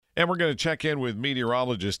And we're going to check in with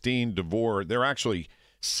meteorologist Dean DeVore. They're actually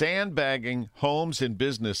sandbagging homes and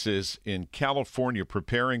businesses in California,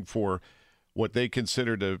 preparing for what they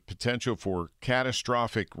consider the potential for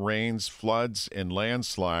catastrophic rains, floods, and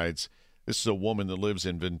landslides. This is a woman that lives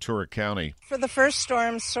in Ventura County. For the first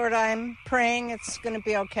storm, I'm praying it's going to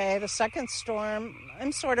be okay. The second storm,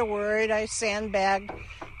 I'm sort of worried. I sandbagged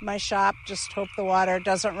my shop, just hope the water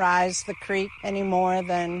doesn't rise the creek any more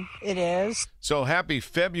than it is. So happy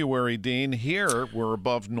February, Dean. Here, we're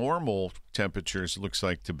above normal temperatures, it looks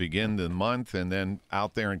like, to begin the month. And then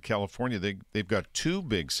out there in California, they've got two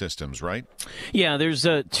big systems, right? Yeah, there's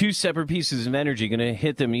two separate pieces of energy going to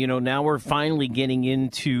hit them. You know, now we're finally getting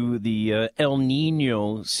into the El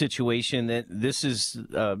Nino situation. That this is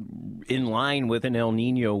in line with an El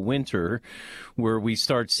Nino winter, where we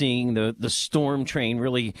start seeing the storm train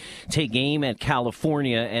really take aim at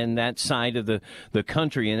California and that side of the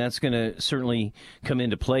country. And that's going to certainly come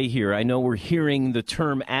into play here. I know we're hearing the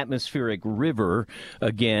term atmospheric river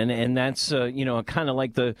again, and that's, kind of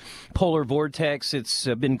like the polar vortex. It's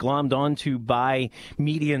been glommed onto by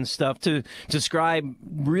media and stuff to describe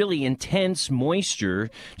really intense moisture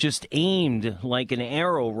just aimed like an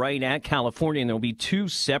arrow right at California. And there'll be two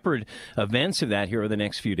separate events of that here over the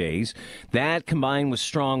next few days. That combined with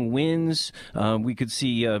strong winds, we could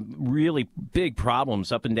see really big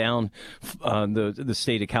problems up and down the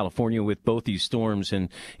state of California with both these storms. And,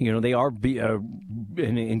 they are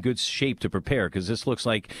in good shape to prepare, because this looks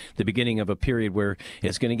like the beginning of a period where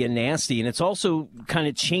it's going to get nasty. And it's also kind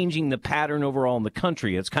of changing the pattern overall in the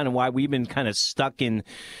country. It's kind of why we've been kind of stuck in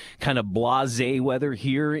kind of blasé weather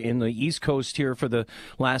here in the East Coast here for the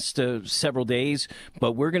last several days.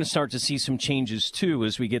 But we're going to start to see some changes, too,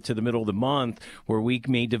 as we get to the middle of the month, where we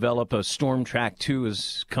may develop a storm track, too,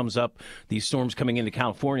 as comes up, these storms coming into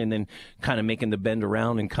California and then kind of making the bend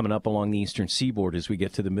around and coming up along the eastern seaboard as we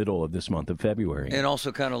get to the middle of this month of February. And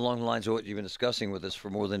also kind of along the lines of what you've been discussing with us for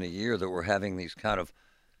more than a year, that we're having these kind of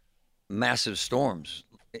massive storms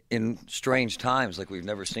in strange times like we've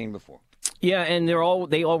never seen before. Yeah, and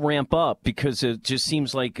they all ramp up because it just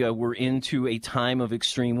seems like we're into a time of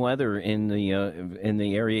extreme weather in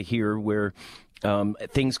the area here where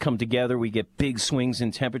things come together. We get big swings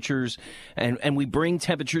in temperatures, and we bring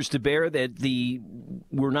temperatures to bear that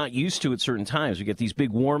we're not used to at certain times. We get these big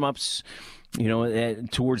warm-ups.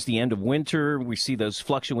 Towards the end of winter, we see those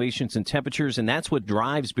fluctuations in temperatures, and that's what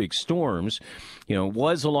drives big storms. It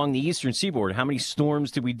was along the eastern seaboard. How many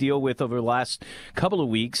storms did we deal with over the last couple of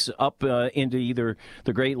weeks up into either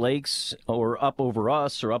the Great Lakes or up over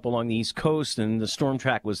us or up along the East Coast, and the storm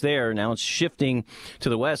track was there. Now it's shifting to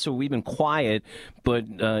the west, so we've been quiet. But,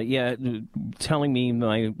 telling me,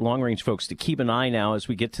 my long-range folks, to keep an eye now as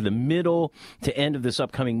we get to the middle to end of this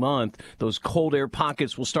upcoming month. Those cold air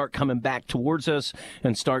pockets will start coming back towards us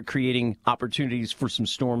and start creating opportunities for some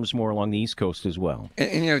storms more along the East Coast as well.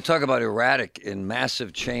 And talk about erratic and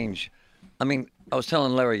massive change. I mean, I was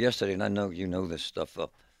telling Larry yesterday, and I know you know this stuff,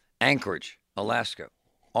 Anchorage, Alaska,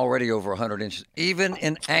 already over 100 inches. Even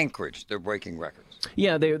in Anchorage, they're breaking records.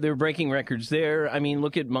 Yeah, they're breaking records there. I mean,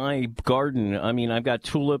 look at my garden. I mean, I've got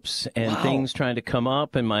tulips and things trying to come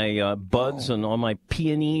up, and my buds and all my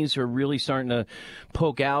peonies are really starting to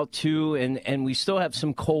poke out too. And we still have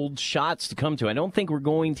some cold shots to come to. I don't think we're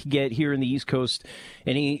going to get here in the East Coast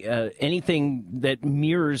anything that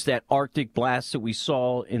mirrors that Arctic blast that we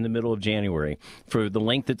saw in the middle of January for the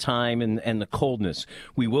length of time and the coldness.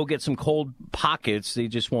 We will get some cold pockets. They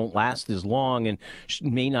just won't last as long and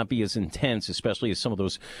may not be as intense, especially as some of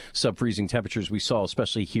those sub-freezing temperatures we saw,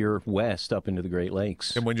 especially here west up into the Great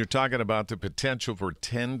Lakes. And when you're talking about the potential for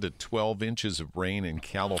 10 to 12 inches of rain in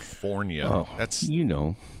California, that's,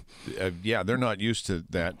 they're not used to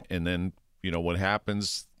that. And then, what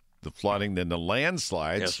happens, the flooding, then the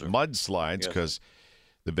landslides, mudslides, because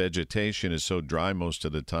the vegetation is so dry most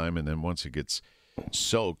of the time. And then once it gets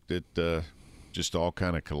soaked, it just all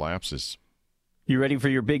kind of collapses. You ready for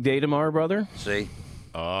your big day tomorrow, brother? See?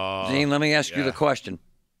 Dean, let me ask you the question.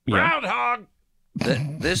 Groundhog!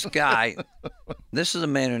 This guy, this is a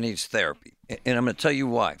man who needs therapy. And I'm going to tell you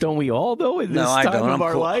why. Don't we all, though, in this time of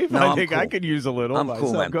our life? No, I think I could use a little. I'm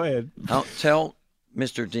cool, man. Go ahead. Tell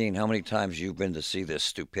Mr. Dean how many times you've been to see this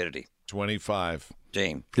stupidity. 25.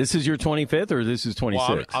 Dean. This is your 25th or this is 26?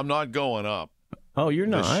 Well, I'm not going up. Oh, you're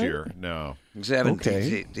not? This year, no. He's having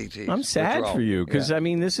okay. DTs. I'm sad for you because,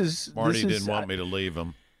 this is... Marty didn't want me to leave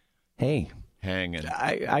him. Hey. Hanging.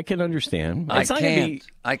 I can understand. I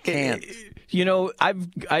can't.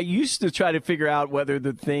 I used to try to figure out whether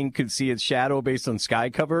the thing could see its shadow based on sky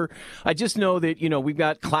cover. I just know that, we've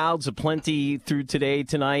got clouds aplenty through today,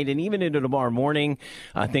 tonight, and even into tomorrow morning.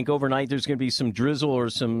 I think overnight there's going to be some drizzle or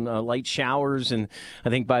some light showers, and I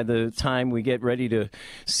think by the time we get ready to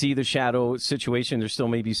see the shadow situation, there's still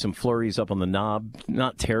maybe some flurries up on the knob.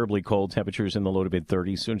 Not terribly cold, temperatures in the low to mid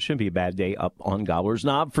 30s, so it shouldn't be a bad day up on Gobbler's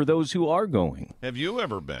Knob for those who are going. Have you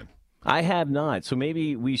ever been? I have not, so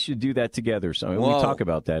maybe we should do that together. So we talk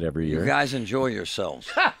about that every year. You guys enjoy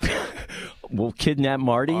yourselves. We'll kidnap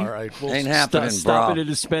Marty. All right, ain't happening. Stop at a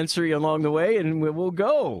dispensary along the way, and we'll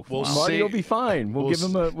go. Marty will be fine.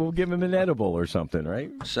 We'll give him an edible or something, right?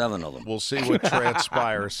 7 of them. We'll see what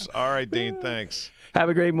transpires. All right, Dean. Thanks. Have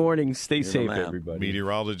a great morning. Stay safe, everybody.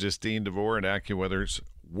 Meteorologist Dean DeVore at Accuweather's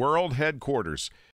World Headquarters.